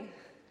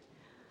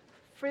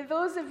For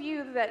those of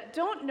you that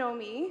don't know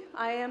me,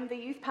 I am the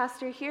youth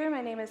pastor here.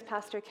 My name is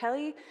Pastor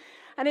Kelly,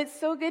 and it's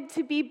so good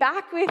to be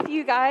back with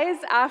you guys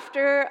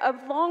after a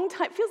long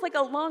time. Feels like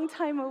a long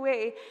time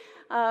away.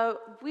 As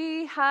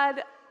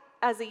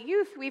a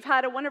youth, we've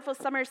had a wonderful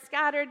summer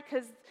scattered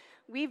because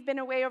we've been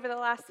away over the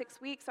last 6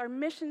 weeks. Our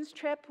missions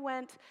trip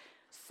went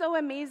so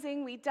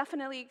amazing. We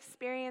definitely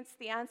experienced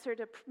the answer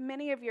to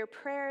many of your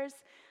prayers.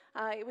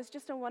 It was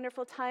just a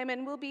wonderful time,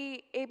 and we'll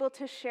be able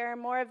to share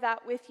more of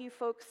that with you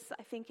folks.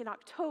 I think in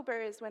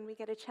October is when we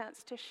get a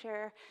chance to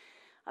share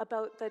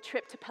about the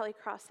trip to Pelly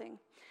Crossing.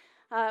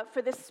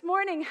 For this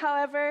morning,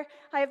 however,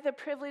 I have the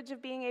privilege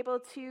of being able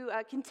to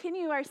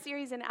continue our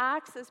series in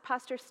Acts as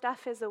Pastor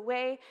Steph is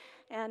away,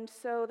 and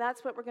so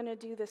that's what we're going to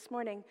do this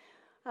morning.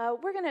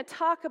 We're going to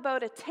talk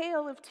about a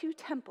tale of two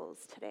temples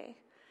today.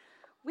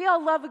 We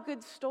all love a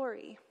good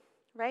story,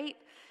 right?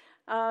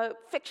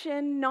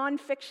 Fiction,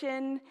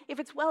 nonfiction, if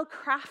it's well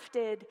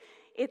crafted,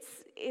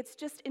 it's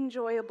just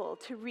enjoyable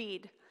to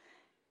read.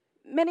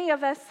 Many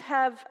of us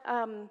have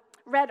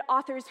read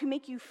authors who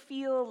make you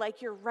feel like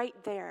you're right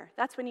there.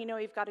 That's when you know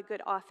you've got a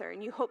good author,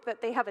 and you hope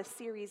that they have a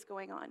series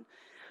going on.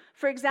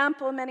 For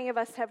example, many of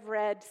us have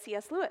read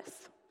C.S.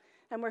 Lewis,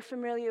 and we're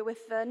familiar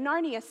with the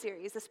Narnia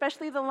series,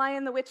 especially The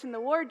Lion, the Witch, and the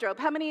Wardrobe.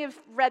 How many have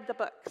read the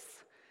books?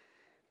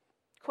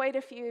 Quite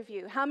a few of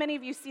you. How many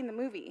of you seen the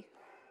movie?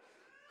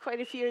 Quite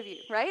a few of you,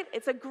 right?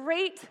 It's a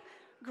great,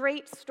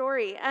 great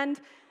story. And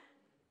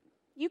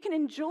you can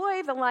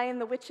enjoy The Lion,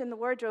 the Witch, and the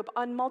Wardrobe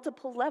on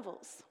multiple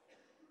levels.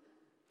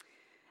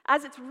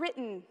 As it's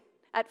written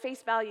at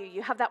face value,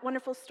 you have that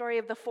wonderful story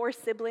of the four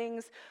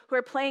siblings who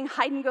are playing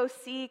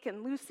hide-and-go-seek,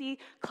 and Lucy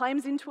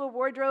climbs into a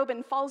wardrobe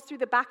and falls through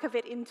the back of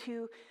it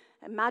into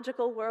a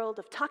magical world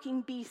of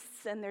talking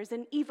beasts, and there's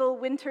an evil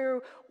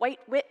winter white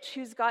witch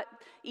who's got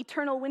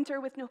eternal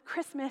winter with no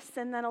Christmas,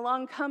 and then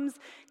along comes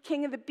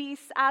King of the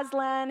Beasts,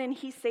 Aslan, and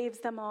he saves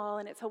them all,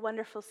 and it's a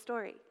wonderful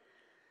story.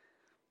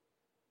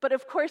 But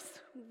of course,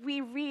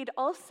 we read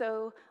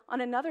also on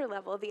another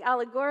level, the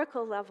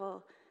allegorical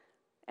level,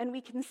 and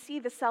we can see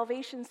the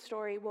salvation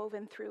story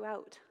woven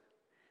throughout.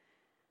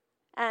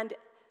 And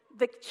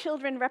the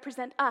children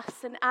represent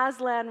us, and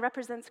Aslan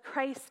represents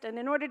Christ, and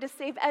in order to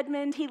save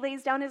Edmund, he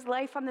lays down his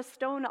life on the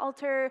stone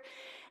altar,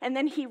 and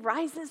then he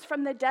rises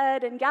from the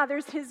dead and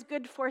gathers his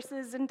good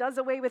forces and does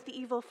away with the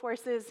evil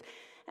forces,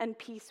 and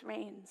peace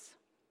reigns.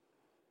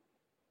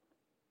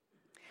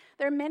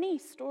 There are many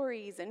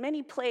stories and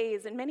many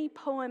plays and many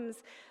poems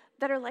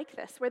that are like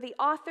this, where the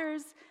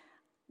authors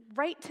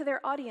write to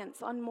their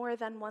audience on more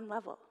than one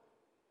level.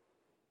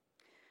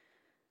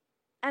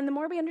 And the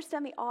more we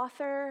understand the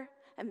author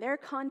and their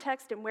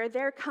context and where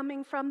they're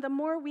coming from, the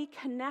more we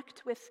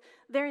connect with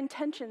their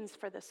intentions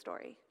for the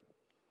story.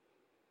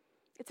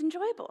 It's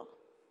enjoyable.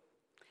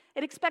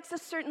 It expects a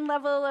certain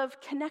level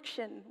of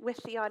connection with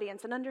the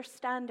audience and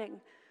understanding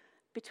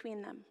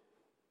between them.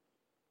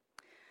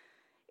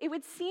 It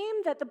would seem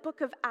that the book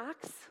of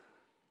Acts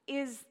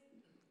is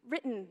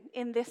written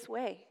in this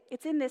way.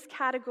 It's in this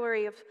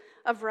category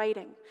of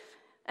writing.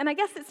 And I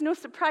guess it's no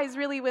surprise,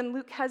 really, when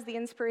Luke has the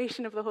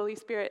inspiration of the Holy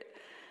Spirit.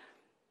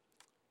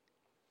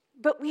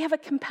 But we have a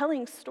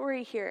compelling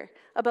story here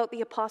about the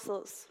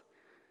apostles,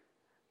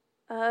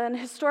 an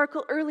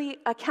historical early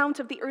account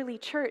of the early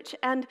church,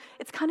 and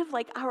it's kind of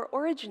like our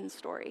origin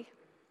story.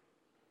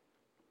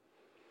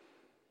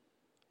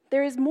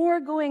 There is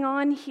more going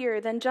on here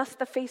than just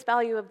the face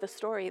value of the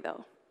story,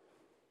 though.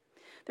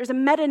 There's a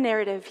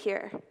meta-narrative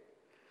here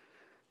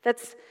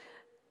that's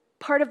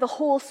part of the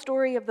whole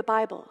story of the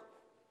Bible.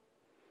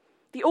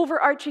 The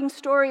overarching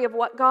story of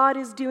what God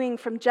is doing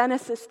from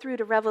Genesis through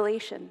to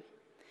Revelation.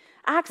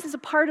 Acts is a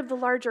part of the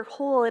larger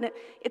whole, and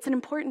it's an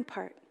important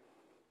part.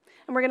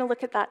 And we're going to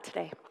look at that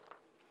today.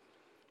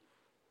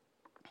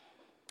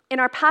 In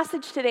our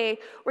passage today,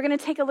 we're going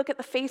to take a look at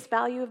the face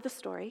value of the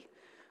story,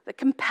 the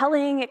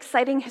compelling,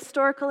 exciting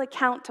historical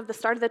account of the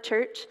start of the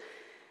church,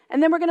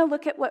 and then we're going to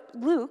look at what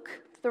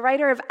Luke, the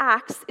writer of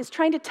Acts, is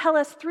trying to tell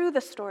us through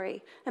the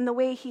story and the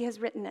way he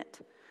has written it.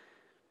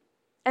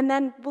 And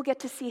then we'll get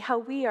to see how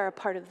we are a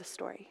part of the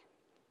story.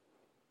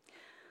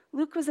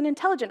 Luke was an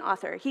intelligent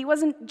author. He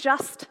wasn't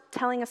just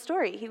telling a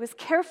story. He was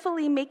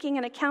carefully making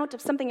an account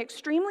of something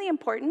extremely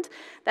important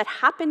that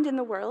happened in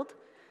the world,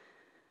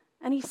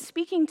 and he's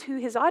speaking to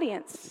his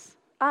audience,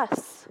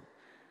 us,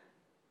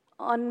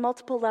 on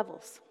multiple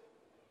levels,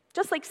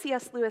 just like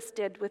C.S. Lewis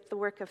did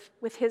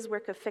with his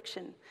work of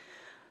fiction.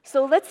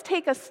 So let's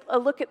take a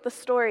look at the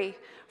story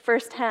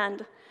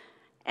firsthand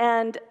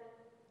and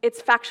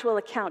its factual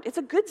account. It's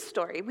a good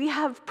story. We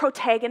have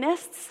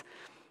protagonists,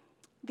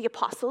 the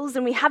apostles,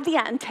 and we have the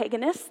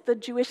antagonists, the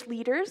Jewish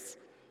leaders.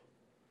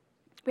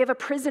 We have a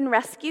prison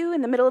rescue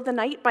in the middle of the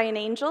night by an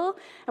angel,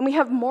 and we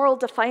have moral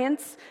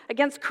defiance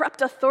against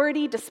corrupt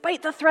authority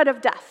despite the threat of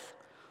death.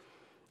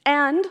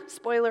 And,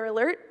 spoiler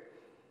alert,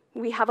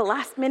 we have a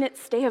last-minute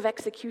stay of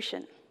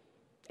execution.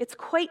 It's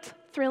quite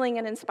thrilling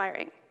and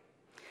inspiring.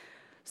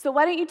 So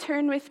why don't you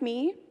turn with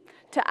me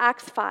to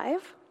Acts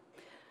 5,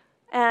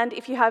 And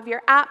if you have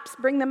your apps,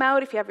 bring them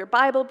out. If you have your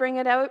Bible, bring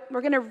it out.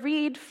 We're going to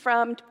read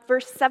from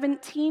verse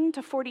 17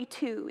 to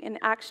 42 in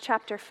Acts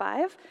chapter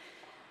 5.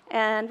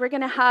 And we're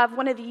going to have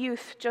one of the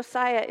youth,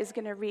 Josiah, is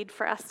going to read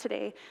for us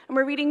today. And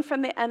we're reading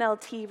from the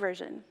NLT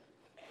version.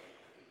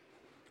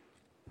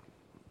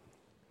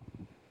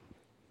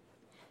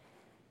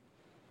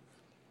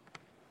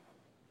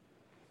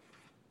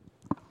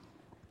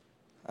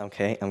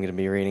 Okay, I'm going to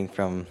be reading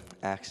from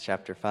Acts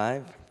chapter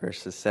 5,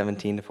 verses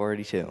 17 to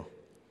 42.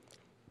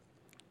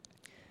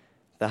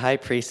 The high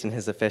priest and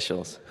his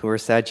officials, who were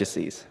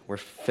Sadducees, were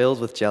filled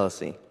with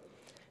jealousy.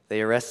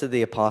 They arrested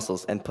the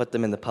apostles and put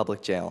them in the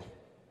public jail.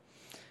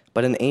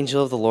 But an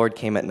angel of the Lord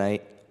came at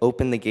night,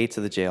 opened the gates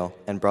of the jail,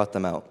 and brought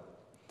them out.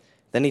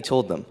 Then he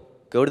told them,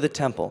 "Go to the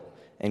temple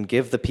and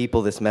give the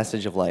people this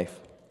message of life."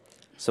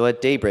 So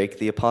at daybreak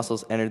the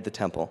apostles entered the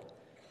temple,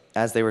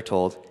 as they were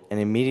told, and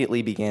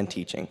immediately began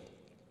teaching.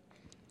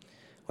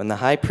 When the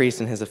high priest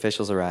and his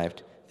officials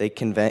arrived, they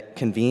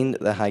convened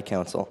the high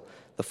council,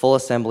 the full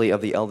assembly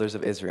of the elders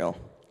of Israel.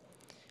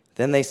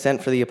 Then they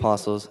sent for the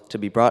apostles to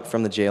be brought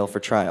from the jail for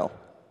trial.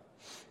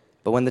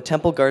 But when the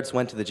temple guards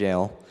went to the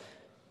jail,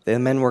 the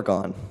men were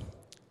gone.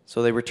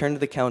 So they returned to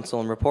the council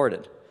and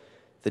reported,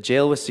 "The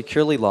jail was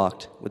securely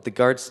locked, with the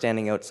guards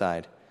standing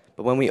outside.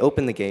 But when we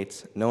opened the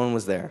gates, no one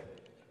was there."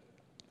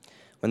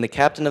 When the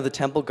captain of the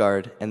temple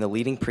guard and the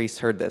leading priests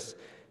heard this,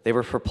 they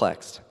were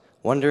perplexed,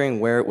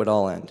 wondering where it would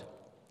all end.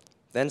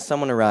 Then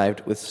someone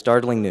arrived with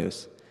startling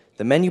news.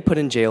 "The men you put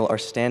in jail are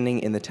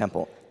standing in the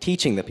temple,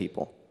 teaching the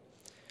people."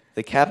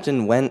 The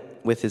captain went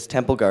with his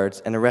temple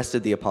guards and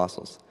arrested the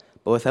apostles,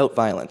 but without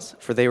violence,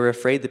 for they were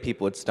afraid the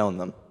people would stone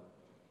them.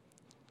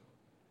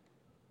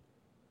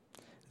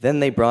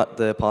 Then they brought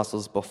the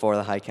apostles before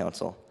the high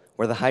council,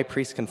 where the high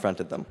priest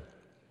confronted them.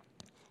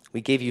 "We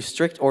gave you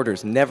strict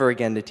orders never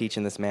again to teach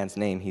in this man's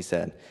name," he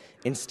said.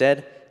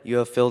 "Instead, you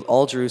have filled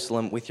all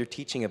Jerusalem with your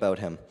teaching about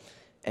him,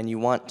 and you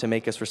want to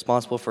make us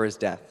responsible for his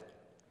death."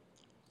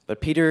 But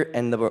Peter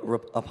and the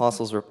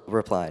apostles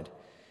replied,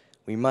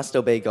 "We must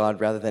obey God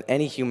rather than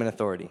any human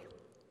authority.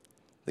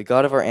 The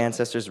God of our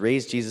ancestors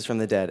raised Jesus from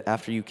the dead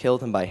after you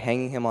killed him by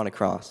hanging him on a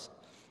cross.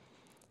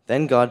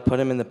 Then God put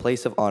him in the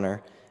place of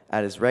honor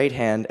at his right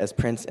hand as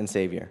Prince and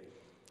Savior.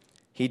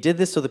 He did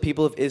this so the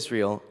people of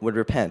Israel would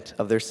repent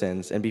of their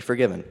sins and be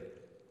forgiven.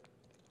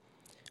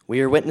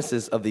 We are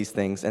witnesses of these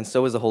things, and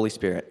so is the Holy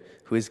Spirit,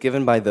 who is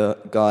given by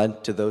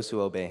God to those who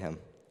obey him."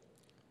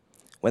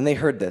 When they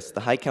heard this,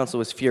 the high council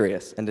was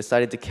furious and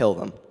decided to kill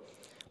them.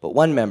 But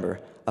one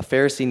member, a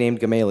Pharisee named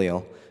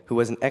Gamaliel, who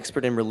was an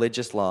expert in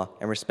religious law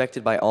and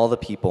respected by all the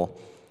people,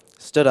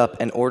 stood up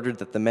and ordered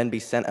that the men be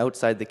sent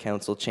outside the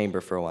council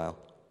chamber for a while.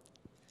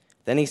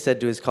 Then he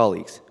said to his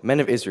colleagues, "Men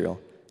of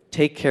Israel,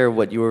 take care of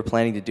what you are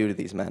planning to do to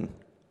these men.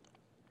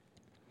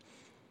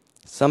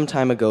 Some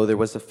time ago there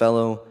was a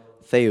fellow,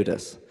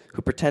 Theudas,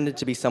 who pretended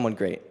to be someone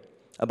great.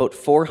 About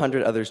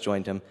 400 others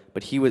joined him,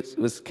 but he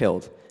was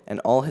killed, and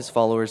all his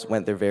followers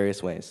went their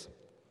various ways.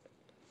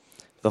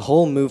 The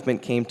whole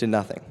movement came to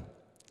nothing.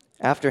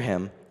 After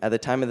him, at the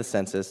time of the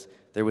census,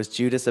 there was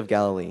Judas of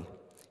Galilee.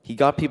 He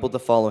got people to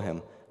follow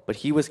him, but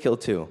he was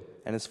killed too,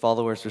 and his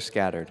followers were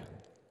scattered.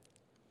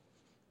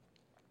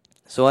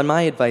 So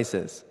my advice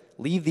is,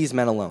 leave these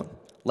men alone.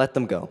 Let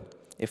them go.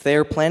 If they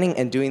are planning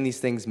and doing these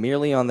things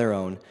merely on their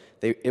own,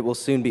 it will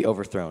soon be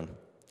overthrown.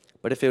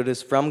 But if it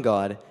is from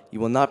God, you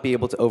will not be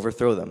able to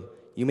overthrow them.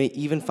 You may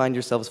even find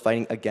yourselves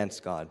fighting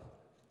against God."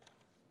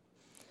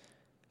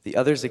 The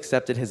others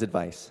accepted his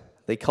advice.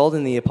 They called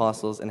in the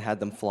apostles and had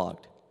them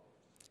flogged.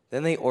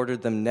 Then they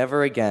ordered them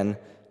never again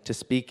to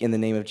speak in the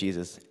name of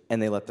Jesus,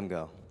 and they let them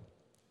go.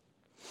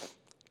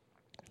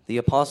 The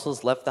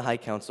apostles left the high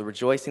council,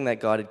 rejoicing that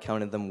God had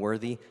counted them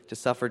worthy to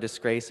suffer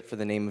disgrace for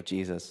the name of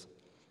Jesus.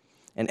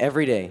 And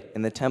every day,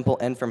 in the temple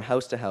and from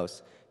house to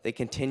house, they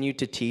continued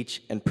to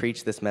teach and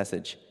preach this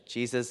message: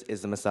 Jesus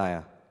is the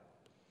Messiah.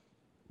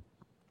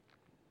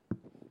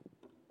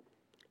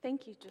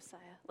 Thank you,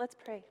 Josiah. Let's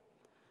pray.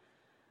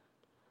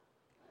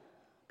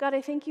 God,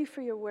 I thank you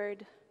for your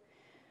word.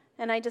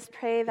 And I just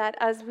pray that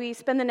as we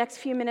spend the next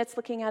few minutes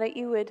looking at it,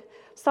 you would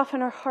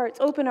soften our hearts,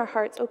 open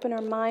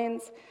our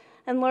minds.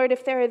 And Lord,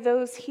 if there are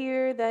those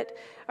here that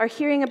are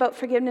hearing about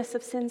forgiveness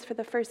of sins for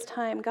the first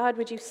time, God,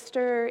 would you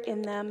stir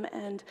in them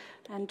and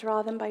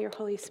draw them by your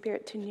Holy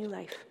Spirit to new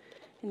life.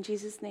 In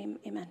Jesus' name,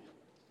 amen.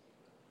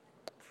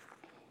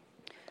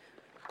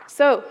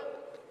 So,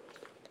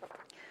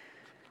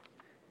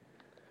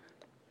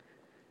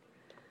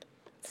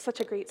 such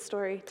a great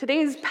story.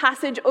 Today's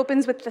passage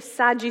opens with the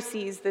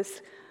Sadducees,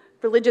 this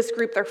religious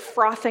group. They're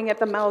frothing at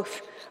the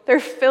mouth. They're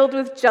filled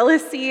with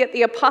jealousy at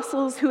the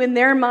apostles who in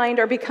their mind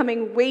are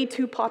becoming way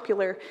too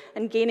popular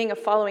and gaining a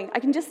following. I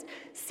can just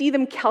see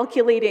them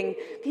calculating,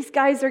 these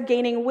guys are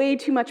gaining way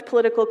too much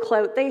political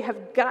clout. They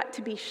have got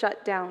to be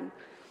shut down.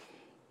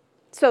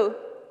 So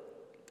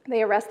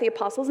they arrest the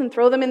apostles and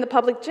throw them in the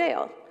public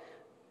jail.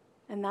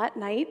 And that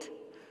night,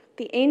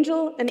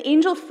 an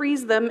angel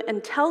frees them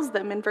and tells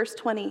them in verse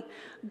 20,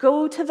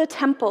 "Go to the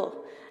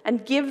temple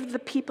and give the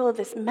people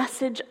this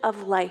message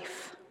of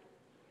life."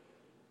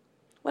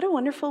 What a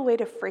wonderful way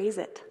to phrase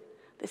it.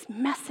 This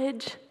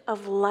message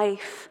of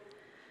life.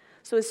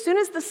 So as soon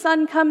as the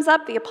sun comes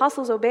up, the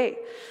apostles obey.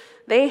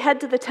 They head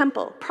to the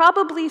temple,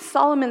 probably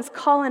Solomon's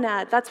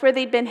colonnade. That's where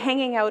they'd been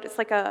hanging out. It's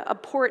like a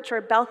porch or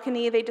a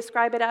balcony, they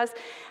describe it as.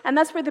 And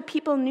that's where the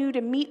people knew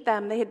to meet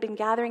them. They had been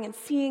gathering and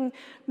seeing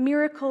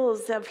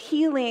miracles of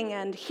healing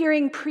and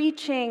hearing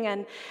preaching.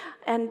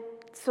 And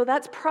so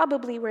that's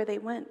probably where they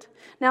went.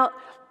 Now,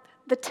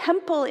 the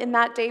temple in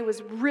that day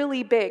was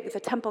really big, the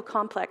temple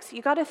complex.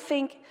 You got to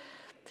think,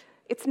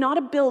 it's not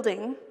a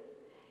building.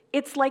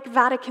 It's like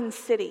Vatican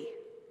City.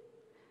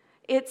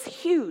 It's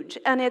huge,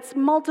 and it's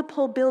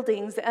multiple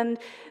buildings, and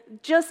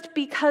just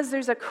because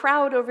there's a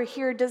crowd over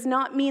here does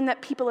not mean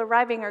that people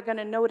arriving are going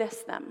to notice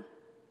them.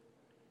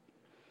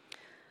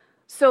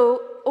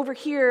 So over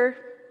here,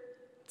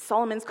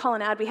 Solomon's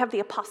colonnade, we have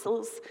the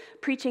apostles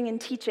preaching and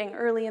teaching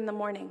early in the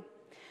morning.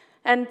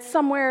 And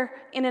somewhere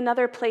in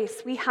another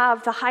place, we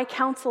have the high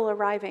council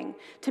arriving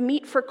to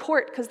meet for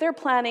court because they're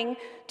planning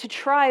to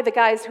try the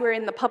guys who are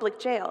in the public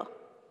jail.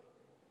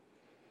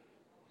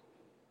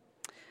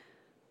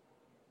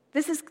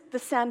 This is the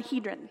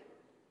Sanhedrin,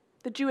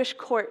 the Jewish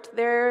court.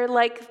 They're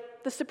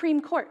like the Supreme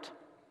Court.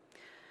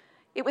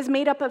 It was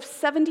made up of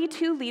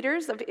 72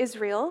 leaders of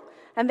Israel,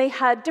 and they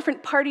had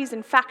different parties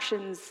and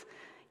factions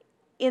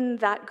in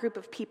that group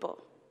of people.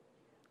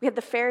 We had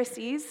the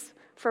Pharisees,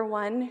 for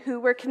one, who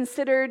were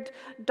considered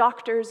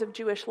doctors of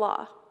Jewish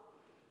law,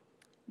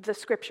 the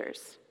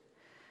scriptures.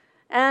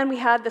 And we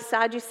had the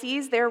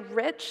Sadducees. They're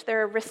rich,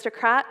 they're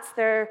aristocrats,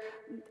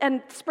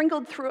 and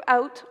sprinkled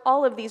throughout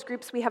all of these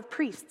groups, we have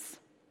priests.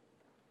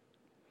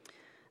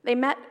 They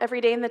met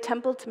every day in the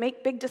temple to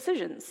make big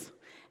decisions.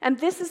 And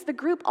this is the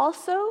group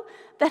also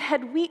that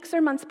had weeks or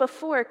months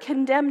before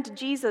condemned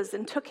Jesus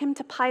and took him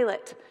to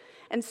Pilate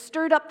and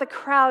stirred up the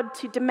crowd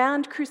to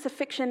demand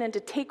crucifixion and to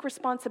take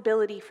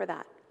responsibility for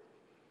that.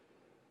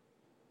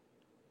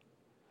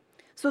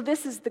 So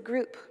this is the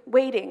group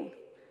waiting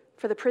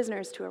for the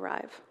prisoners to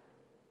arrive.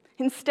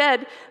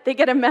 Instead, they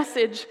get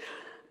a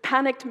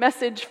panicked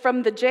message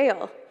from the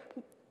jail.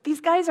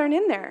 These guys aren't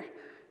in there.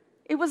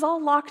 It was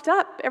all locked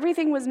up.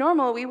 Everything was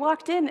normal. We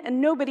walked in and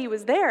nobody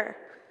was there.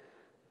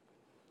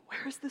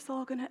 Where is this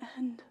all going to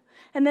end?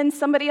 And then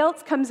somebody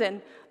else comes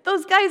in.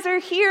 Those guys are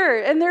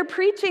here and they're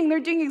preaching. They're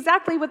doing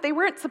exactly what they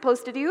weren't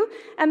supposed to do,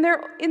 and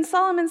they're in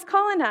Solomon's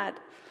colonnade.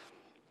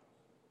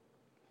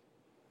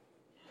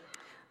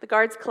 The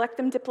guards collect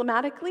them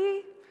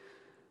diplomatically.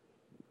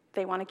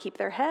 They want to keep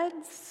their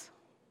heads,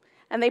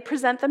 and they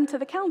present them to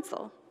the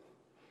council.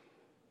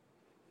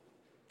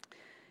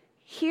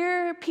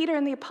 Here, Peter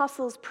and the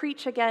apostles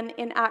preach again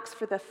in Acts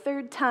for the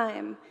third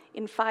time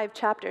in 5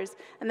 chapters,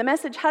 and the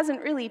message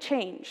hasn't really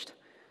changed.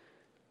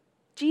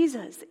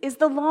 Jesus is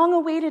the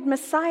long-awaited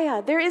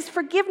Messiah. There is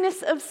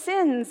forgiveness of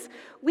sins.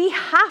 We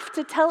have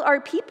to tell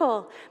our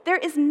people. There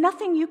is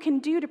nothing you can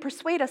do to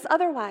persuade us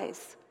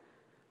otherwise.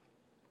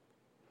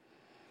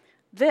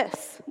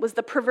 This was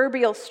the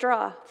proverbial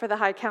straw for the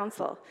high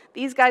council.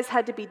 These guys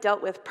had to be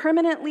dealt with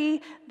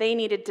permanently. They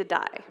needed to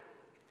die.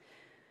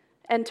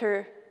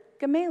 Enter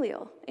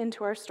Gamaliel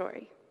into our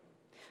story.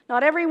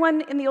 Not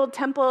everyone in the old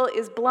temple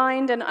is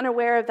blind and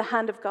unaware of the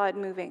hand of God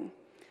moving.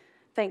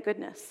 Thank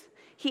goodness.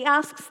 He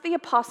asks the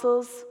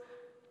apostles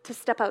to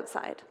step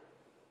outside.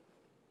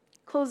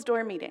 Closed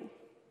door meeting.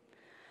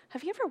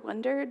 Have you ever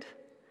wondered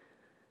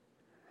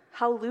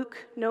how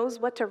Luke knows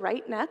what to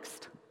write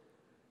next?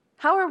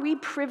 How are we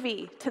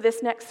privy to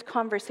this next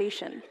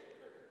conversation?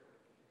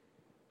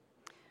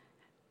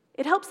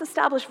 It helps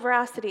establish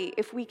veracity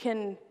if we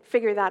can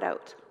figure that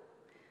out.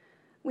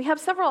 We have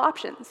several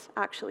options,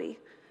 actually.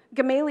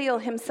 Gamaliel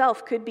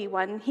himself could be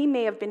one. He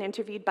may have been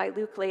interviewed by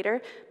Luke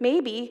later.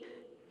 Maybe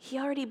he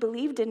already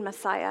believed in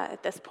Messiah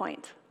at this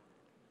point.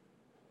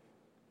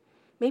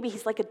 Maybe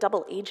he's like a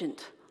double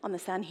agent on the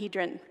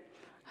Sanhedrin.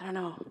 I don't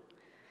know.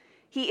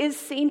 He is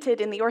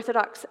sainted in the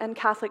Orthodox and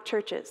Catholic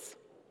churches.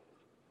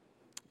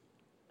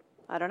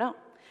 I don't know.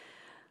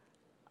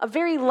 A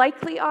very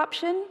likely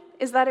option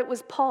is that it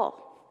was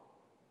Paul,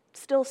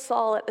 still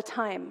Saul at the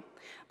time.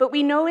 But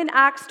we know in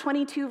Acts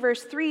 22,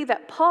 verse 3,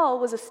 that Paul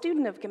was a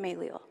student of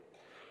Gamaliel.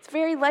 It's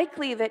very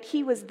likely that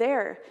he was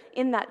there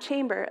in that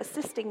chamber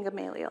assisting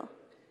Gamaliel.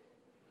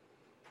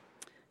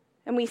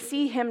 And we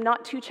see him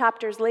not 2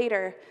 chapters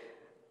later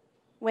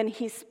when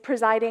he's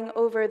presiding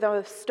over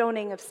the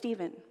stoning of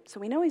Stephen. So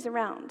we know he's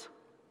around.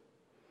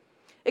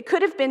 It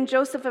could have been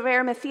Joseph of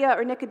Arimathea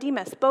or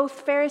Nicodemus, both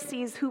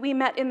Pharisees who we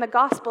met in the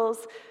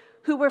Gospels,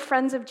 who were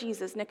friends of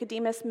Jesus.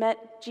 Nicodemus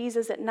met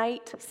Jesus at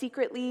night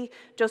secretly.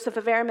 Joseph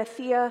of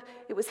Arimathea,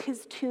 it was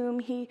his tomb.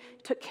 He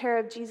took care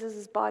of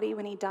Jesus' body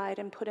when he died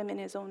and put him in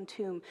his own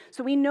tomb.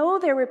 So we know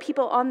there were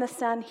people on the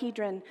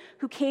Sanhedrin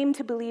who came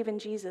to believe in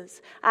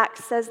Jesus.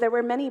 Acts says there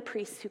were many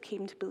priests who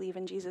came to believe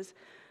in Jesus.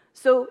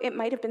 So it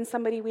might have been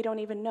somebody we don't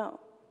even know.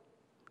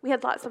 We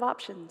had lots of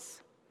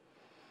options.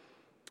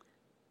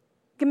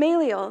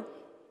 Gamaliel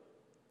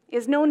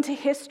is known to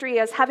history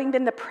as having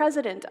been the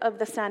president of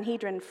the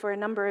Sanhedrin for a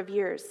number of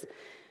years.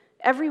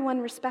 Everyone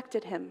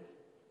respected him.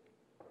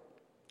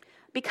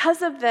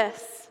 Because of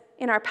this,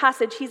 in our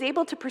passage, he's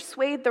able to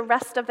persuade the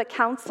rest of the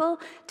council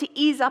to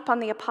ease up on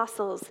the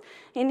apostles.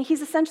 And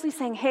he's essentially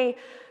saying, hey,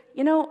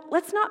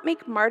 let's not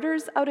make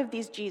martyrs out of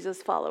these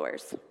Jesus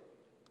followers.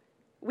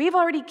 We've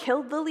already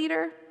killed the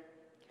leader.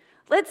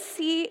 Let's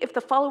see if the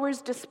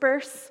followers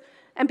disperse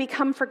and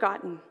become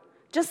forgotten,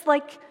 just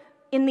like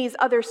in these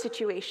other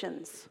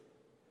situations.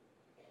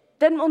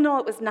 Then we'll know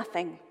it was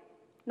nothing,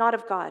 not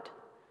of God.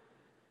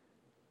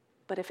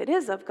 But if it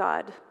is of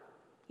God,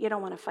 you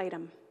don't want to fight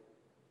him.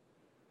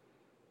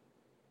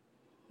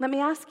 Let me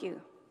ask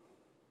you,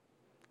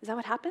 is that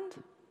what happened?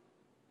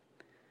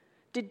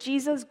 Did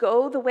Jesus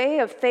go the way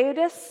of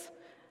Theudas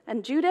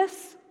and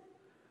Judas,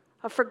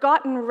 a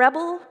forgotten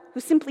rebel who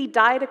simply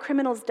died a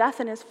criminal's death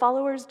and his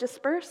followers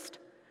dispersed?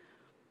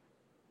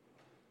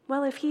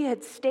 Well, if he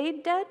had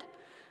stayed dead,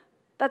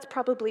 that's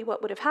probably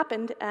what would have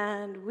happened,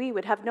 and we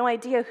would have no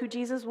idea who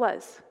Jesus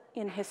was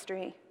in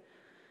history.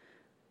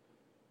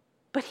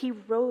 But he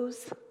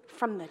rose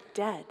from the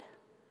dead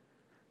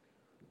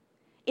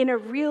in a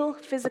real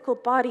physical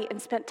body and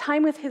spent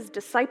time with his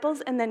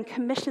disciples and then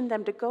commissioned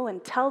them to go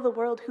and tell the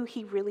world who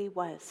he really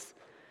was.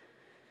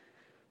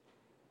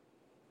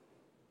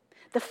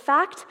 The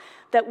fact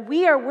that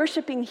we are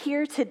worshiping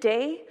here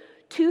today,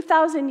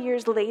 2,000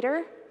 years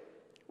later,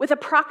 with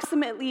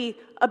approximately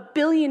 1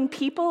 billion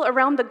people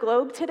around the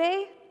globe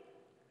today,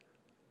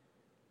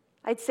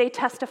 I'd say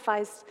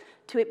testifies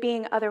to it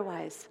being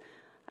otherwise.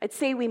 I'd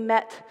say we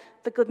met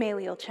the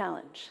Gamaliel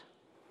challenge.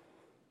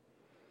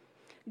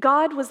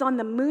 God was on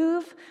the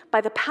move by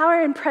the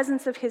power and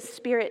presence of his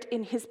Spirit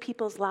in his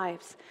people's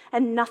lives,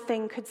 and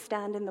nothing could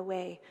stand in the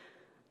way,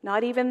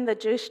 not even the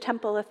Jewish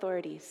temple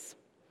authorities.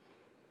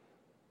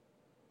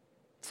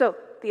 So,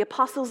 the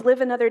apostles live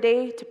another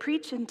day to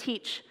preach and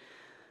teach.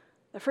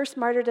 The first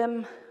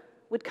martyrdom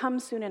would come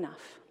soon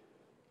enough.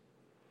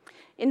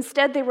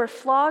 Instead, they were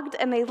flogged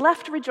and they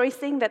left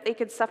rejoicing that they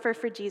could suffer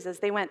for Jesus.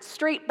 They went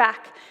straight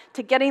back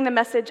to getting the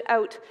message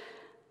out,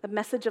 the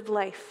message of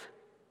life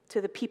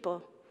to the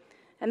people.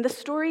 And the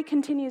story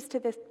continues to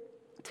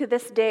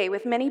this day,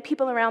 with many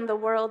people around the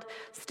world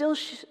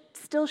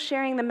still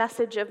sharing the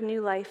message of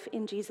new life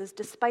in Jesus,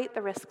 despite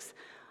the risks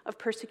of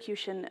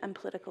persecution and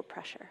political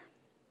pressure.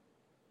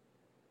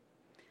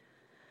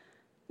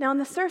 Now, on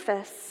the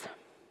surface,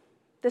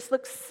 this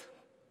looks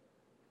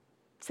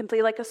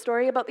simply like a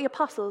story about the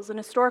apostles, an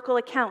historical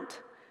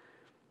account.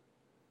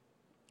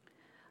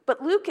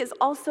 But Luke is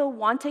also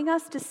wanting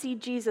us to see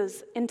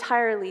Jesus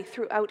entirely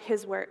throughout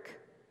his work.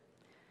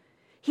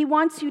 He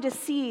wants you to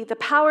see the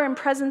power and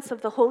presence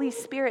of the Holy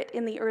Spirit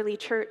in the early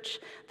church,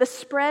 the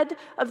spread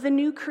of the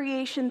new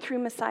creation through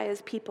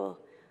Messiah's people,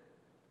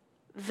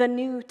 the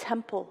new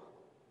temple.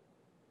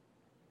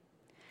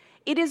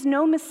 It is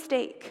no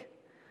mistake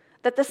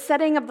that the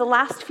setting of the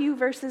last few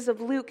verses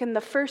of Luke and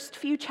the first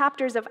few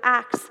chapters of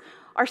Acts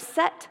are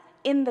set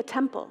in the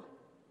temple.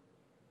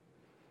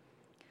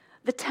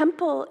 The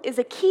temple is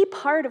a key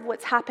part of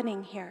what's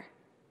happening here.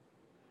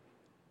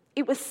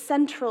 It was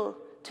central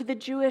to the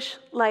Jewish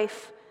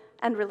life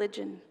and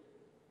religion.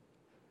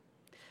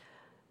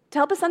 To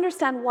help us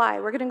understand why,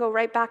 we're going to go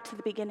right back to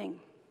the beginning.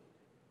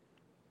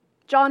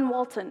 John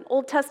Walton,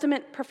 Old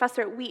Testament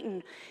professor at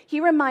Wheaton, he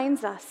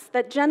reminds us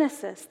that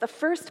Genesis, the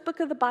first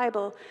book of the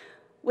Bible,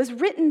 was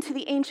written to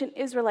the ancient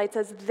Israelites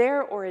as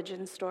their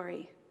origin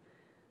story.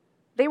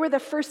 They were the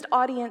first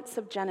audience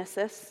of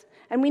Genesis,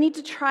 and we need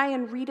to try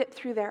and read it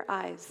through their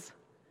eyes.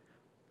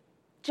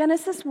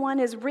 Genesis 1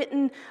 is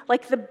written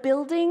like the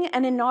building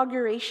and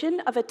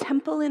inauguration of a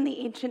temple in the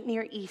ancient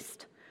Near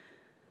East.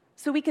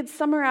 So we could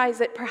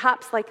summarize it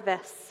perhaps like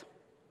this.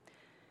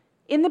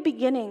 In the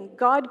beginning,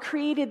 God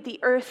created the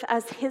earth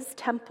as his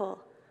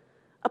temple,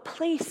 a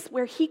place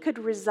where he could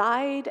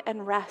reside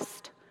and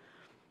rest.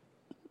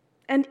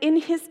 And in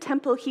his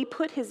temple, he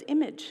put his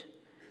image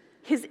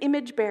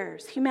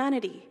bearers,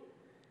 humanity,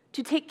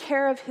 to take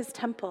care of his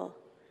temple.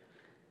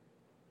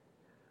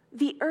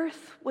 The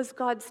earth was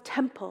God's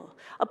temple,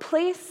 a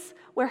place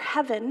where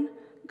heaven,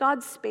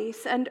 God's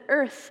space, and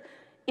earth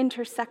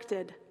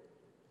intersected.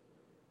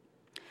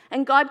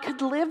 And God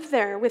could live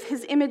there with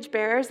his image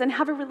bearers and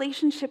have a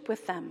relationship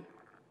with them.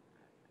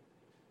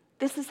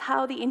 This is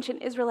how the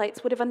ancient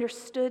Israelites would have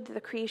understood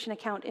the creation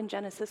account in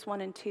Genesis 1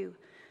 and 2.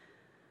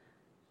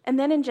 And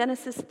then in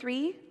Genesis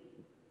 3,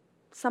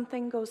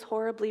 something goes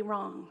horribly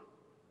wrong.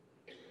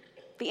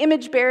 The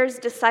image bearers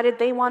decided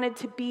they wanted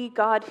to be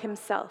God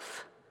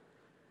himself.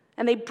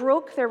 And they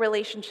broke their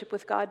relationship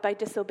with God by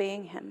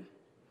disobeying him.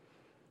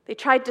 They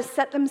tried to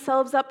set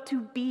themselves up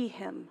to be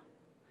him.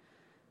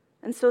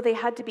 And so they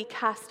had to be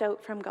cast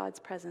out from God's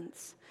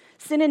presence.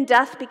 Sin and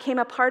death became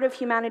a part of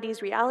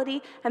humanity's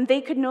reality, and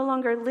they could no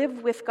longer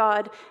live with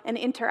God and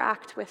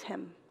interact with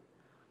him.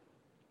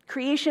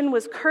 Creation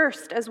was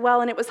cursed as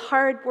well, and it was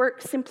hard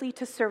work simply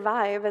to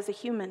survive as a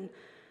human.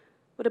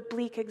 What a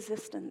bleak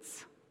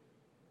existence.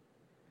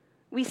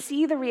 We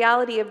see the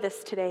reality of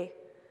this today,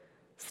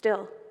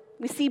 still.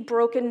 We see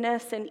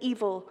brokenness and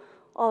evil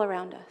all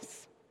around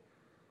us.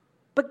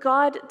 But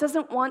God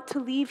doesn't want to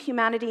leave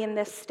humanity in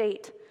this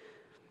state.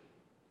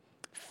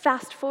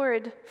 Fast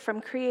forward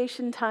from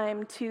creation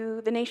time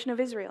to the nation of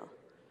Israel.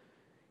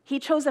 He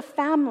chose a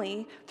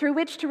family through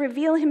which to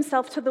reveal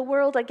himself to the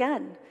world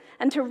again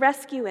and to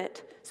rescue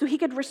it so he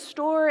could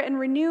restore and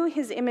renew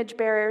his image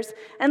bearers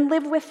and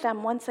live with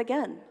them once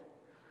again.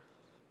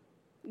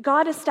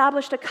 God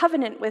established a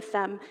covenant with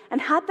them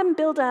and had them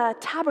build a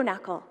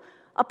tabernacle,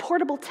 a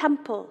portable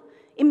temple,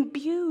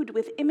 imbued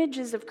with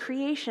images of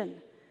creation.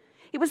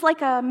 It was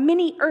like a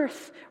mini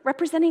earth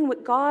representing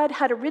what God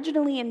had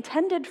originally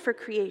intended for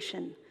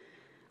creation,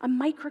 a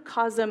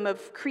microcosm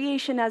of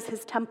creation as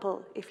his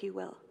temple, if you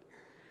will.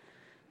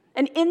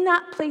 And in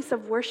that place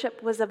of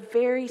worship was a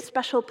very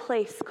special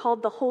place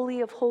called the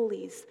Holy of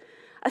Holies,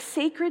 a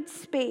sacred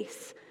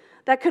space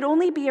that could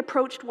only be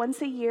approached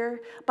once a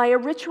year by a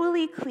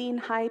ritually clean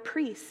high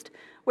priest,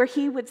 where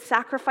he would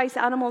sacrifice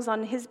animals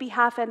on his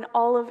behalf and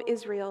all of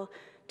Israel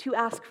to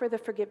ask for the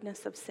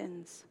forgiveness of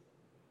sins.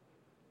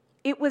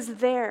 It was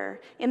there,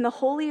 in the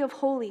Holy of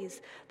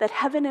Holies, that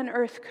heaven and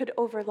earth could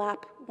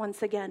overlap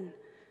once again.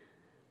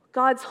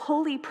 God's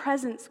holy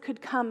presence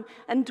could come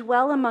and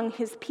dwell among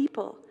his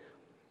people,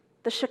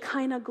 the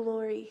Shekinah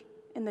glory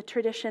in the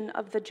tradition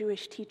of the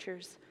Jewish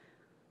teachers,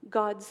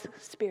 God's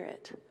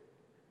Spirit.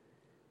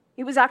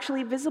 It was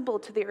actually visible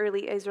to the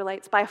early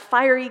Israelites by a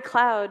fiery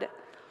cloud.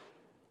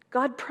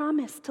 God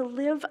promised to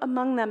live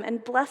among them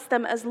and bless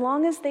them as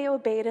long as they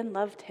obeyed and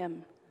loved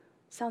him.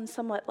 Sounds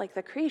somewhat like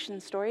the creation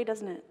story,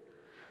 doesn't it?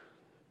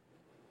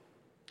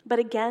 But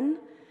again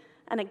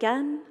and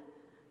again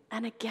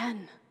and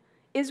again,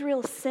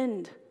 Israel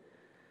sinned.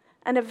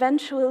 And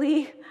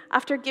eventually,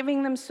 after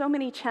giving them so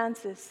many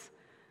chances,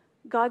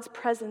 God's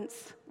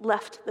presence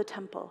left the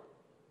temple,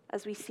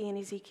 as we see in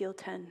Ezekiel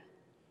 10.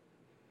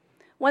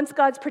 Once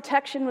God's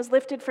protection was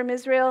lifted from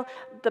Israel,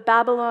 the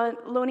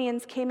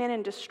Babylonians came in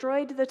and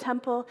destroyed the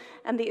temple,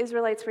 and the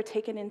Israelites were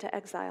taken into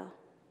exile.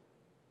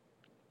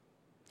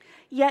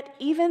 Yet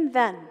even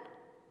then,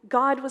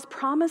 God was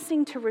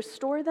promising to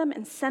restore them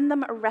and send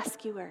them a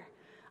rescuer,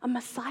 a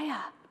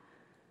Messiah.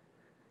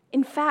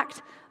 In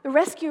fact, the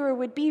rescuer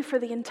would be for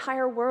the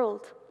entire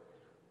world.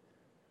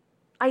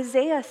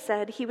 Isaiah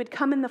said he would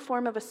come in the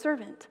form of a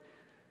servant.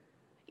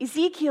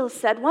 Ezekiel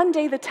said one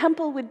day the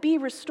temple would be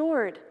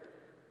restored.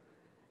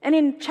 And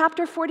in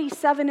chapter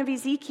 47 of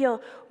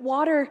Ezekiel,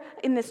 water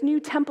in this new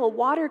temple,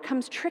 water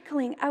comes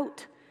trickling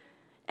out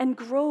and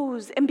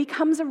grows and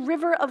becomes a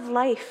river of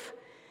life.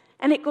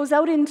 And it goes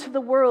out into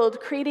the world,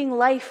 creating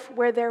life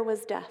where there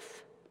was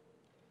death.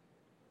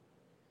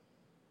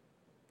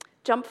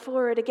 Jump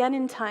forward again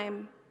in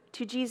time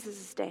to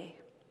Jesus' day.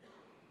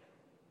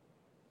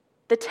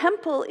 The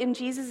temple in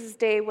Jesus'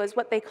 day was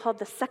what they called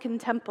the Second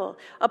Temple.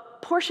 A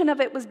portion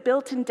of it was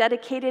built and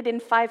dedicated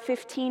in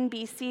 515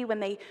 BC when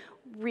they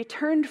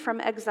returned from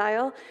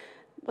exile.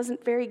 It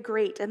wasn't very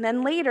great. And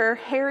then later,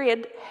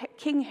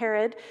 King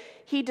Herod,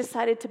 he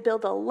decided to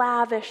build a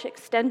lavish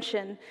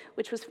extension,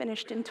 which was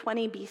finished in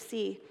 20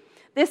 BC.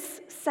 This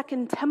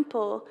Second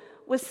Temple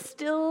was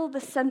still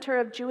the center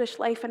of Jewish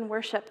life and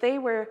worship. They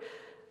were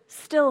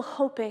still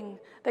hoping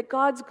that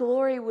God's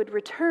glory would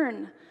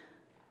return,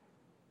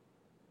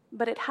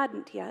 but it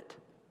hadn't yet.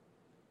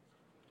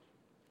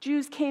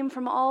 Jews came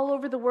from all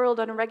over the world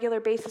on a regular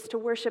basis to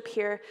worship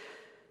here.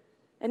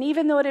 And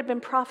even though it had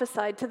been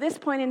prophesied, to this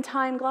point in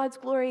time, God's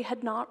glory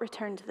had not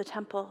returned to the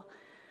temple.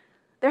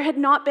 There had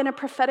not been a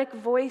prophetic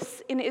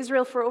voice in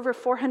Israel for over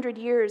 400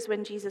 years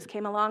when Jesus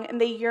came along, and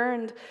they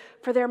yearned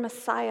for their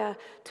Messiah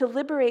to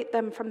liberate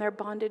them from their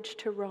bondage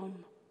to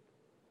Rome.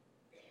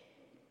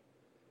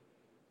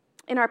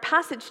 In our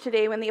passage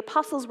today, when the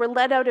apostles were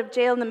led out of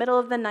jail in the middle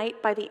of the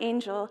night by the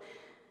angel,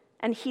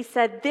 and he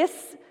said,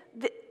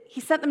 he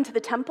sent them to the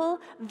temple.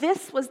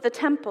 This was the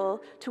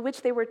temple to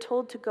which they were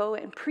told to go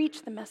and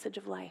preach the message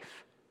of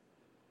life.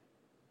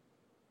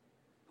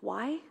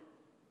 Why?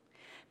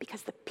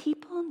 Because the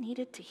people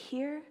needed to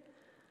hear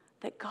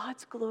that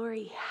God's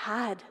glory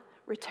had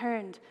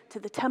returned to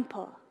the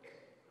temple.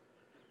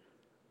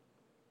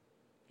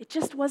 It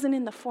just wasn't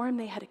in the form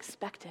they had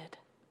expected.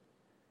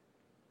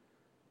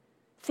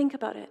 Think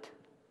about it.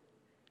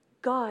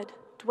 God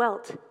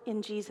dwelt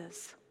in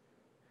Jesus.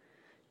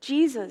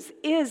 Jesus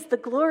is the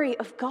glory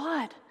of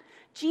God.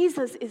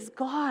 Jesus is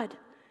God.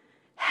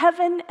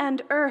 Heaven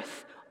and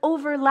earth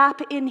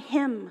overlap in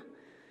him.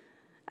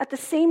 At the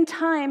same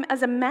time,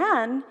 as a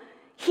man,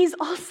 he's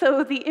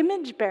also the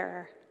image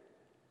bearer.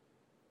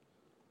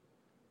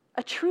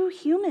 A true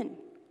human,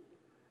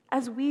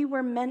 as we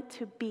were meant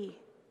to be.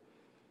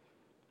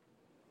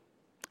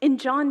 In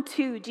John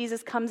 2,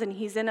 Jesus comes and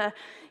he's in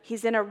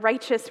a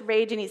righteous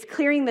rage and he's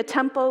clearing the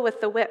temple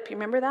with the whip. You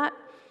remember that?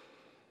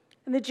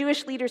 And the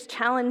Jewish leaders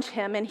challenge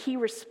him, and he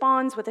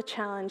responds with a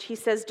challenge. He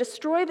says,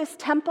 "Destroy this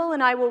temple,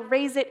 and I will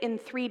raise it in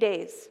 3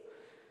 days."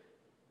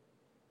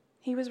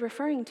 He was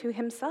referring to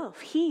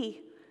himself.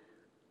 He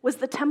was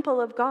the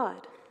temple of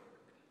God,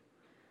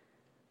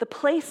 the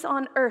place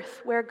on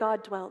earth where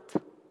God dwelt.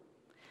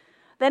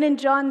 Then in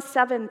John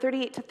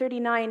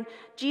 7:38-39,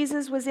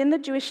 Jesus was in the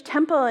Jewish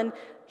temple and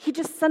he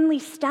just suddenly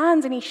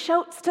stands and he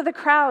shouts to the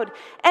crowd,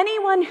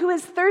 "Anyone who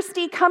is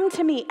thirsty, come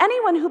to me.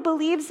 Anyone who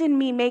believes in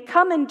me may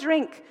come and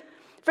drink.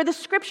 For the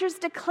scriptures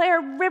declare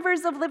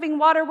rivers of living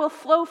water will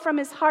flow from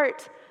his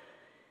heart."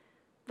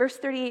 Verse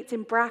 38 is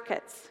in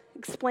brackets,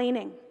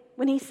 explaining.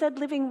 When he said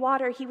living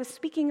water, he was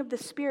speaking of the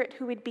Spirit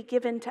who would be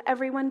given to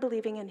everyone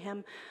believing in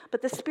him.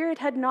 But the Spirit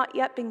had not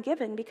yet been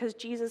given because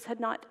Jesus had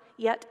not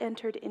yet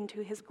entered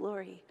into his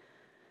glory.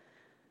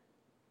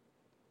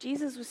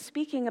 Jesus was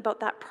speaking about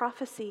that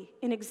prophecy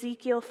in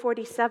Ezekiel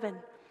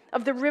 47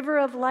 of the river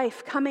of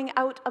life coming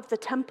out of the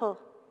temple.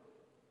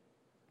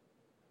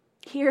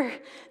 Here,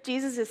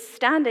 Jesus is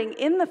standing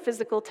in the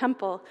physical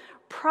temple,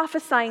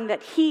 prophesying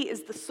that he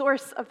is the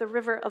source of the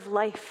river of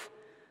life,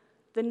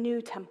 the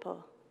new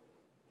temple,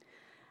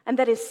 and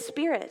that his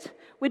Spirit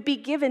would be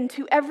given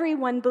to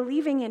everyone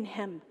believing in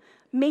him,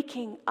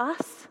 making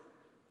us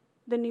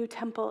the new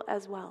temple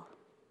as well.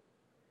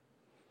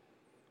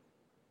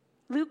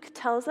 Luke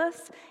tells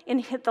us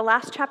in the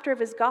last chapter of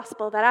his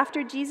gospel that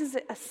after Jesus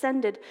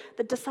ascended,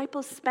 the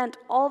disciples spent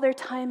all their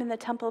time in the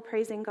temple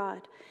praising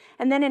God.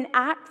 And then in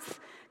Acts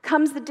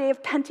comes the day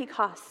of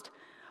Pentecost.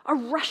 A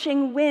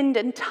rushing wind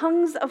and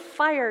tongues of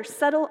fire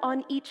settle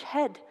on each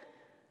head.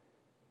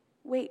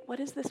 Wait, what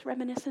is this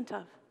reminiscent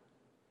of?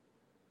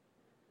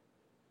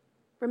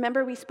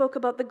 Remember, we spoke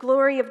about the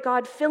glory of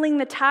God filling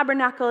the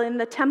tabernacle in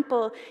the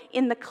temple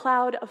in the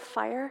cloud of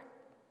fire?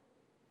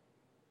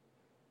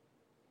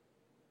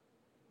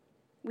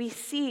 We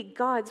see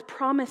God's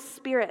promised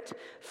Spirit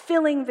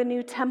filling the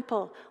new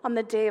temple on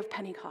the day of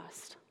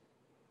Pentecost.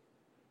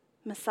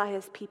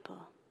 Messiah's people.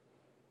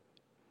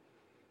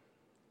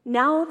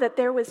 Now that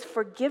there was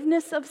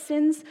forgiveness of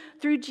sins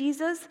through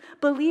Jesus,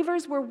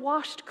 believers were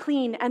washed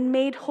clean and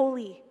made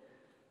holy.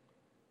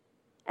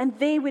 And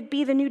they would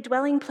be the new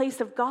dwelling place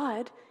of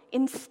God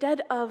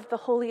instead of the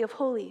Holy of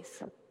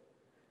Holies.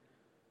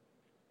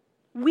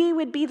 We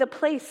would be the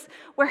place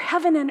where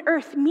heaven and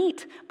earth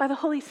meet by the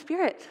Holy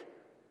Spirit.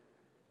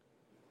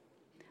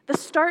 The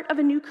start of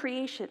a new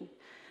creation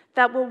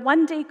that will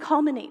one day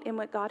culminate in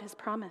what God has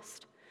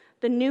promised,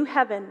 the new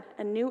heaven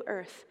and new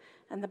earth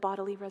and the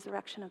bodily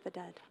resurrection of the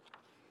dead.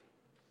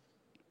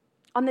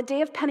 On the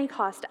day of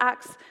Pentecost,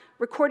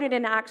 recorded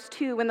in Acts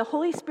 2, when the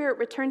Holy Spirit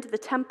returned to the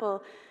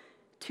temple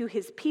to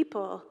his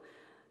people,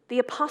 the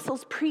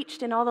apostles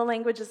preached in all the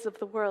languages of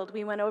the world.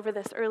 We went over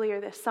this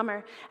earlier this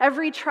summer.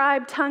 Every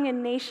tribe, tongue,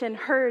 and nation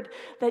heard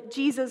that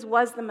Jesus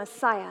was the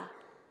Messiah.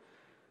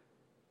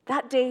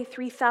 That day,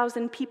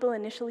 3,000 people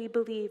initially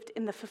believed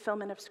in the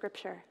fulfillment of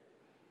Scripture,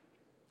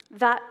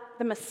 that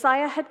the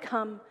Messiah had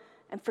come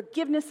and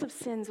forgiveness of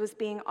sins was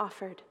being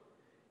offered.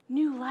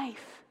 New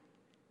life.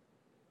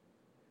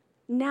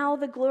 Now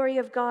the glory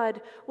of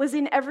God was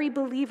in every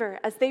believer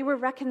as they were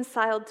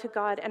reconciled to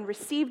God and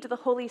received the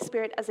Holy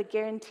Spirit as a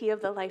guarantee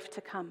of the life to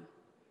come.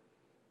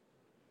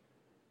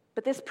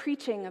 But this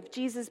preaching of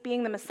Jesus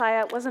being the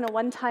Messiah wasn't a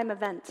one-time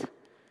event.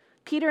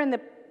 Peter and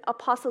the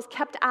apostles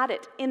kept at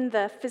it in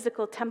the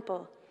physical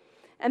temple.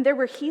 And there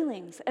were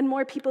healings, and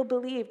more people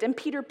believed. And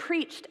Peter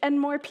preached, and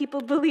more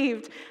people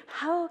believed.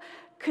 How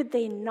could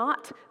they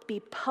not be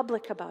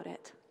public about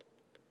it?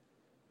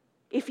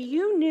 If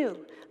you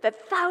knew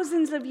that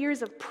thousands of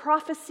years of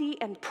prophecy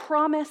and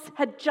promise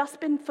had just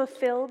been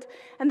fulfilled,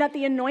 and that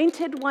the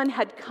Anointed One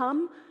had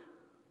come,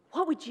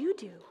 what would you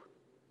do?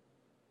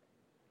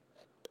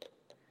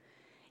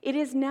 It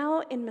is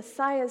now in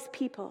Messiah's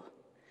people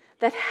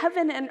that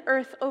heaven and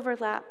earth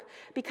overlap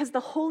because the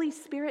Holy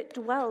Spirit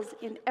dwells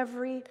in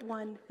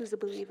everyone who's a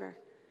believer.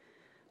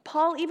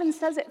 Paul even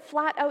says it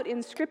flat out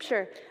in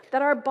Scripture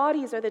that our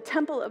bodies are the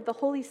temple of the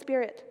Holy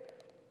Spirit.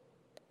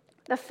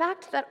 The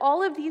fact that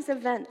all of these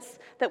events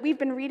that we've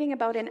been reading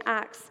about in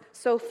Acts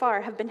so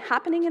far have been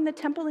happening in the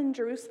temple in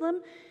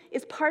Jerusalem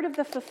is part of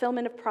the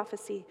fulfillment of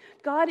prophecy.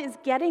 God is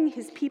getting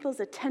his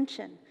people's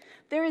attention.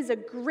 There is a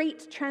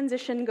great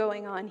transition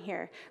going on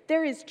here.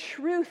 There is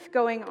truth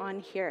going on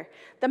here.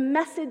 The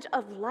message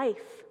of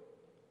life.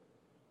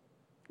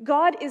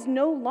 God is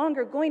no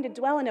longer going to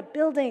dwell in a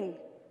building,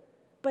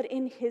 but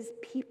in his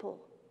people.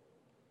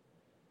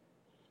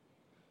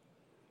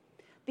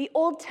 The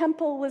old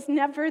temple was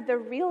never the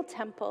real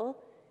temple.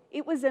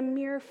 It was a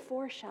mere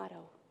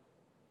foreshadow.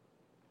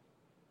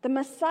 The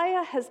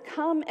Messiah has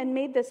come and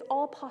made this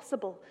all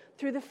possible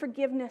through the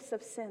forgiveness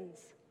of sins.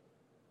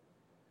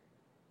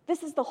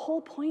 This is the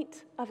whole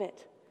point of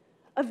it,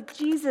 of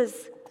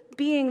Jesus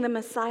being the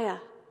Messiah.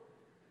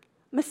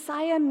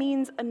 Messiah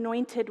means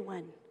anointed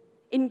one.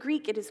 In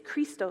Greek, it is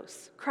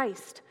Christos,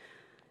 Christ.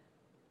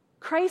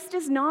 Christ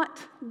is not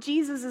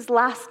Jesus'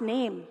 last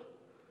name.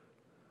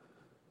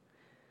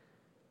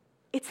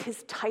 It's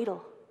his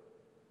title.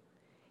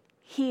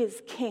 He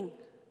is king.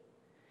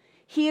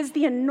 He is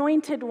the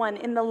anointed one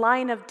in the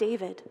line of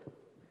David.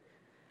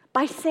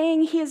 By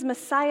saying he is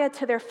Messiah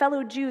to their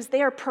fellow Jews,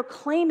 they are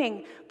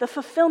proclaiming the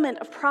fulfillment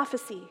of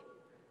prophecy.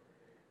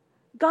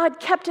 God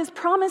kept his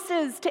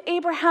promises to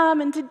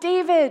Abraham and to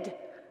David.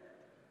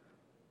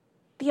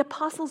 The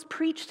apostles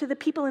preached to the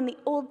people in the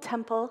old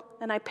temple,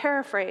 and I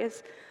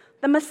paraphrase,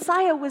 the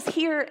Messiah was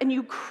here and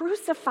you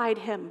crucified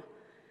him.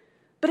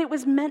 But it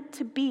was meant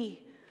to be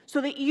so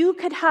that you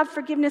could have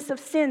forgiveness of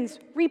sins.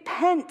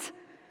 Repent.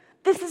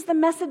 This is the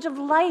message of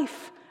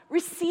life.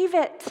 Receive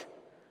it.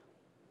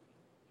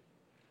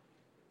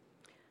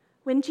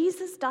 When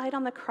Jesus died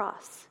on the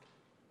cross,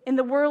 in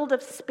the world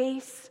of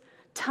space,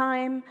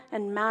 time,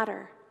 and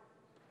matter,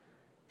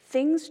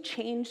 things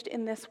changed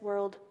in this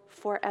world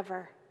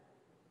forever.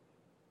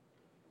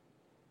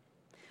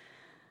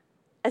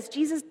 As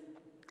Jesus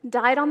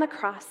died on the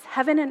cross,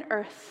 heaven and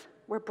earth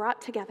were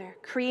brought together,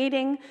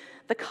 creating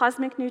the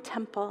cosmic new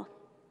temple.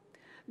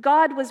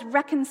 God was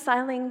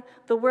reconciling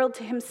the world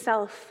to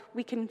himself.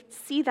 We can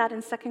see that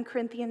in 2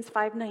 Corinthians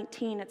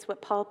 5:19. It's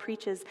what Paul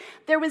preaches.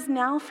 There was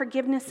now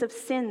forgiveness of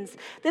sins.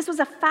 This was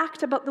a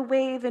fact about the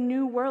way the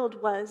new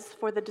world was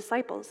for the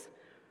disciples,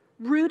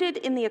 rooted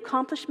in the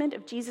accomplishment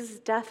of Jesus'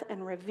 death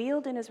and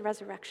revealed in his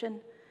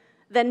resurrection,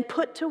 then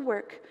put to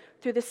work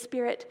through the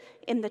Spirit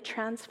in the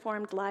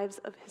transformed lives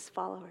of his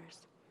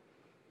followers.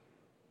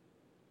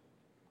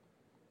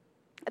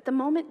 At the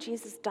moment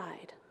Jesus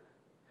died,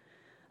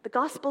 the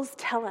Gospels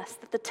tell us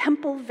that the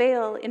temple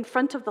veil in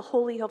front of the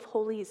Holy of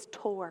Holies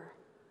tore,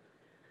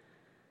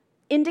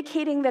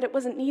 indicating that it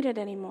wasn't needed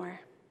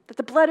anymore, that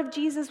the blood of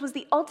Jesus was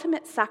the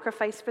ultimate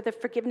sacrifice for the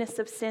forgiveness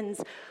of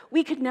sins.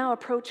 We could now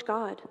approach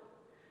God.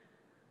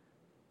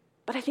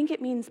 But I think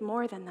it means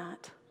more than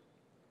that.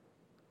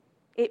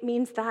 It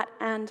means that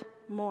and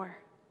more.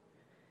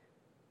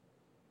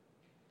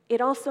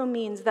 It also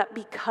means that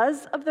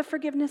because of the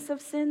forgiveness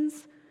of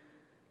sins,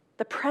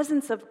 the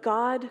presence of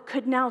God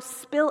could now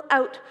spill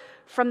out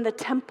from the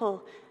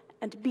temple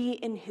and be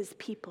in his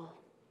people.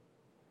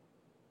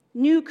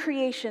 New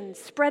creation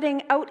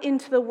spreading out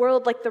into the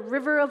world like the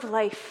river of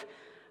life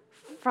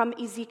from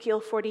Ezekiel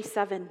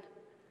 47.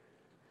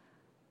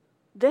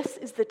 This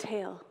is the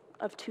tale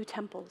of two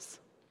temples.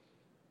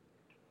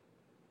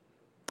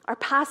 Our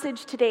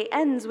passage today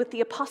ends with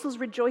the apostles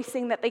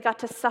rejoicing that they got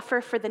to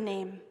suffer for the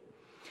name.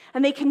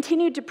 And they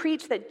continued to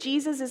preach that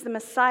Jesus is the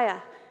Messiah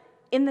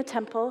in the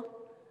temple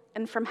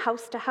and from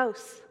house to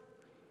house.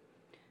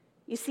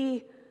 You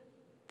see,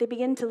 they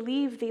begin to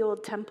leave the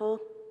old temple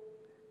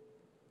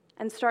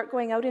and start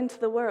going out into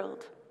the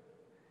world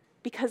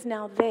because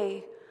now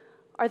they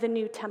are the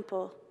new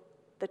temple,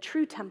 the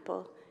true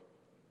temple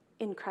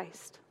in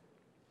Christ.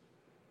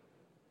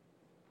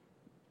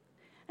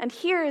 And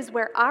here is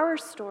where our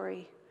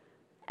story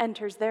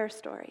enters their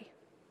story.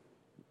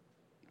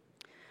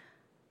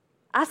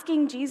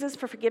 Asking Jesus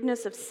for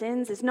forgiveness of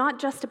sins is not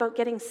just about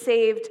getting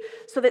saved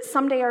so that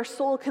someday our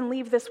soul can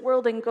leave this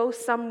world and go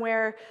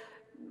somewhere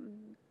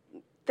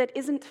that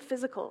isn't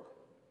physical.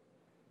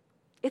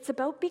 It's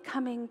about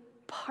becoming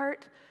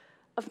part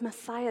of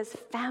Messiah's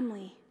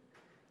family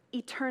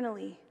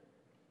eternally,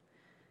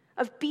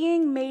 of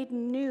being made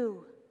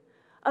new,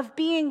 of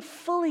being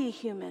fully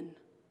human,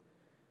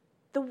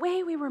 the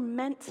way we were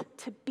meant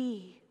to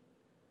be.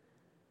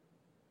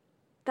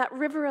 That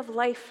river of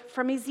life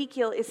from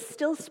Ezekiel is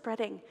still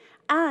spreading,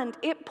 and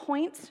it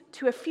points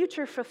to a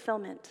future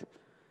fulfillment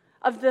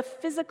of the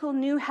physical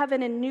new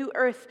heaven and new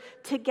earth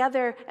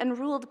together and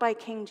ruled by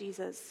King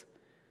Jesus.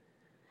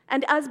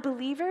 And as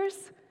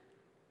believers,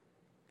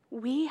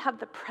 we have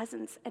the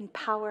presence and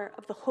power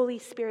of the Holy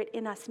Spirit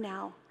in us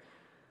now,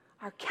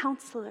 our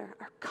counselor,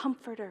 our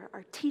comforter,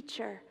 our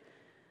teacher,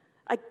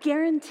 a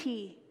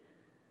guarantee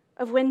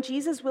of when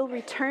Jesus will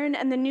return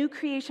and the new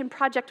creation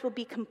project will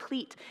be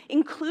complete,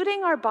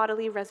 including our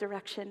bodily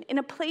resurrection, in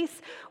a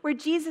place where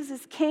Jesus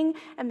is king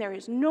and there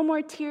is no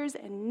more tears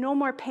and no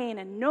more pain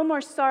and no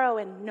more sorrow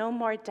and no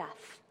more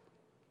death.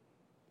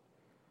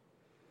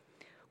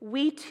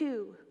 We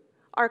too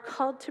are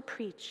called to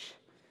preach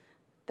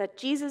that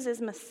Jesus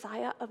is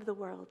Messiah of the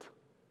world,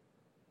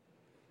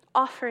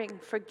 offering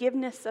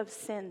forgiveness of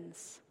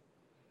sins,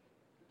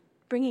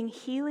 bringing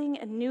healing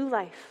and new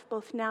life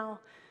both now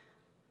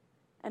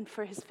and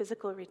for his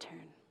physical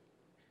return.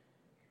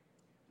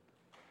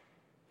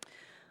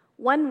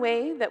 One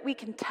way that we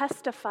can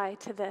testify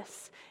to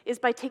this is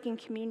by taking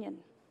communion.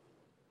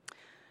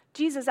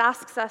 Jesus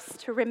asks us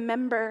to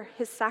remember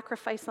his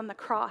sacrifice on the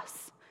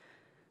cross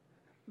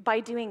by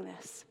doing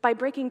this, by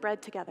breaking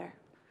bread together,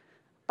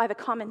 by the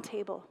common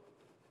table.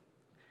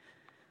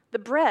 The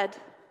bread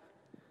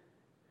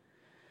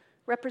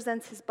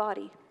represents his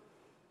body,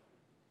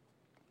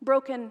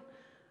 broken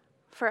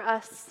for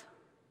us,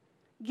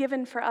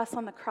 given for us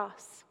on the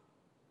cross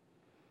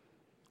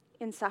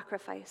in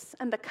sacrifice.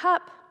 And the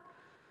cup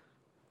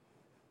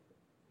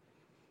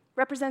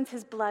represents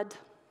his blood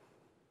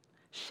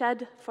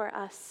shed for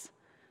us,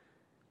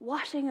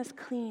 washing us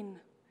clean,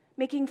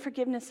 making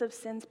forgiveness of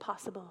sins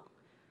possible.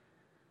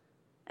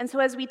 And so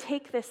as we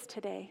take this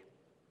today,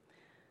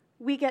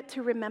 we get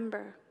to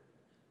remember,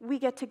 we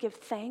get to give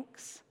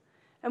thanks,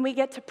 and we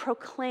get to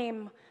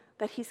proclaim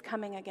that he's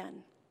coming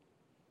again.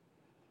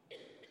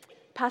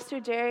 Pastor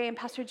Jerry and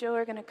Pastor Joe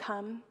are going to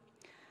come,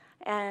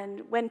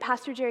 and when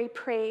Pastor Jerry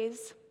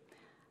prays,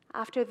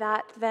 after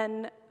that,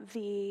 then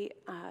the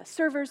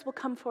servers will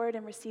come forward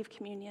and receive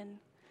communion,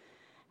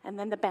 and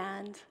then the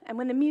band. And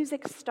when the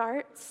music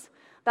starts,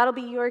 that'll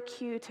be your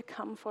cue to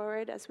come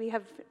forward, as we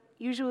have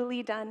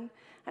usually done,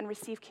 and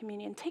receive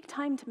communion. Take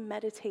time to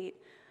meditate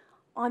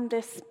on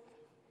this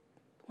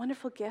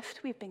wonderful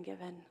gift we've been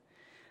given.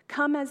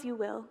 Come as you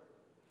will,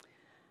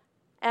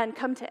 and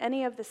come to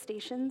any of the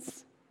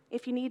stations.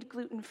 If you need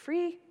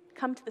gluten-free,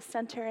 come to the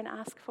center and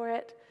ask for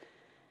it.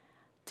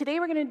 Today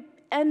we're going to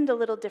end a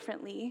little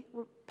differently.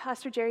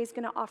 Pastor Jerry's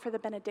going to offer the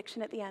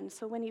benediction at the end.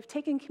 So when you've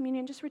taken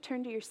communion, just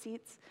return to your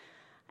seats,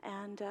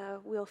 and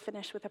we'll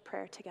finish with a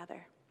prayer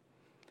together.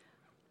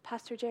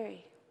 Pastor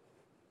Jerry,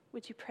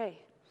 would you pray?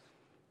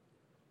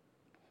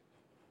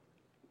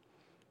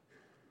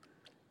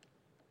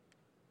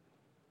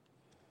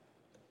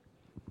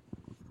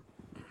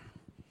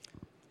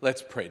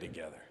 Let's pray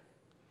together.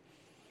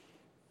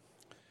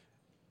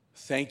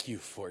 Thank you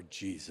for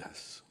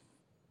Jesus,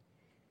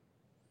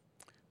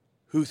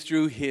 who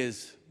through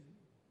his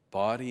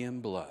body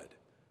and blood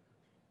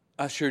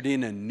ushered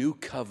in a new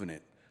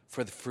covenant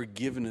for the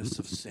forgiveness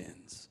of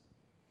sins.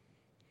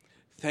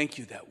 Thank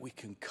you that we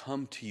can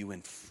come to you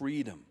in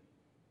freedom,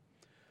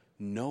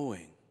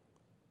 knowing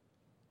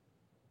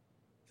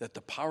that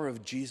the power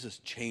of Jesus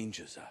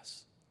changes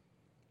us.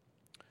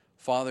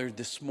 Father,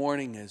 this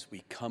morning as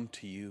we come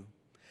to you,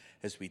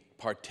 as we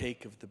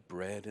partake of the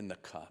bread and the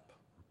cup,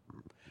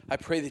 I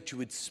pray that you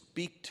would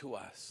speak to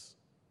us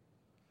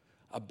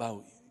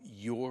about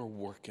your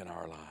work in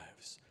our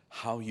lives,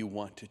 how you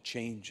want to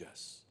change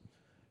us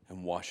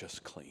and wash us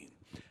clean.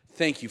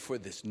 Thank you for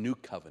this new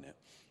covenant,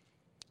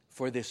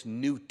 for this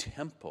new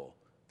temple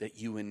that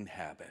you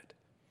inhabit.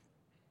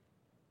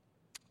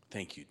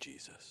 Thank you,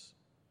 Jesus.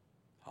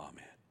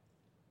 Amen.